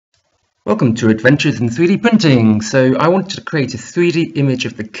Welcome to Adventures in 3D Printing. So I wanted to create a 3D image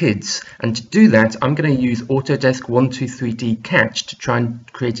of the kids, and to do that I'm going to use Autodesk 123D Catch to try and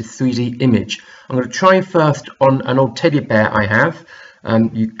create a 3D image. I'm going to try first on an old teddy bear I have.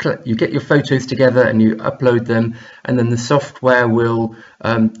 You get your photos together and you upload them, and then the software will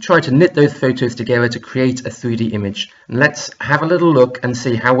try to knit those photos together to create a 3D image. And let's have a little look and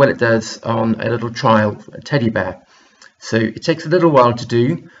see how well it does on a little trial teddy bear. So it takes a little while to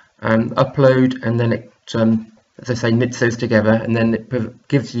do. Upload, and then it, as I say, knits those together, and then it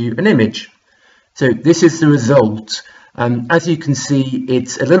gives you an image. So this is the result. As you can see,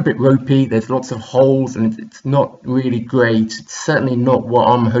 it's a little bit ropey, there's lots of holes, and it's not really great. It's certainly not what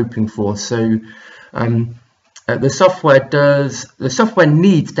I'm hoping for. So the software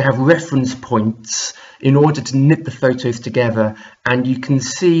needs to have reference points in order to knit the photos together, and you can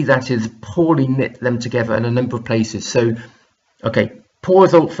see that is poorly knit them together in a number of places. So okay, poor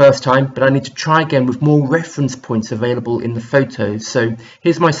result first time, but I need to try again with more reference points available in the photos. So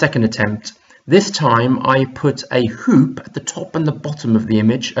here's my second attempt. This time I put a hoop at the top and the bottom of the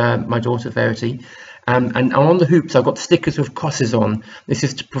image, my daughter Verity, and on the hoops I've got stickers with crosses on. This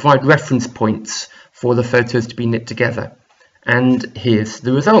is to provide reference points for the photos to be knit together. And here's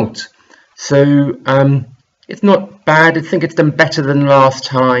the result. So it's not bad. I think it's done better than last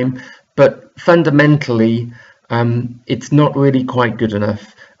time, but fundamentally it's not really quite good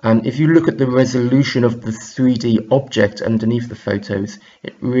enough. If you look at the resolution of the 3D object underneath the photos,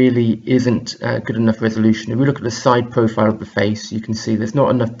 it really isn't good enough resolution. If you look at the side profile of the face, you can see there's not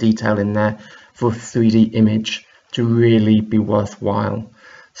enough detail in there for a 3D image to really be worthwhile.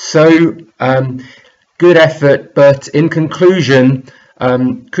 So good effort, but in conclusion,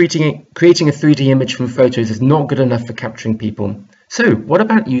 creating a 3D image from photos is not good enough for capturing people. So what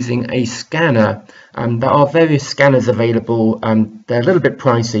about using a scanner? There are various scanners available. They're a little bit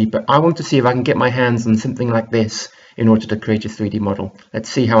pricey, but I want to see if I can get my hands on something like this in order to create a 3D model. Let's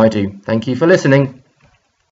see how I do. Thank you for listening.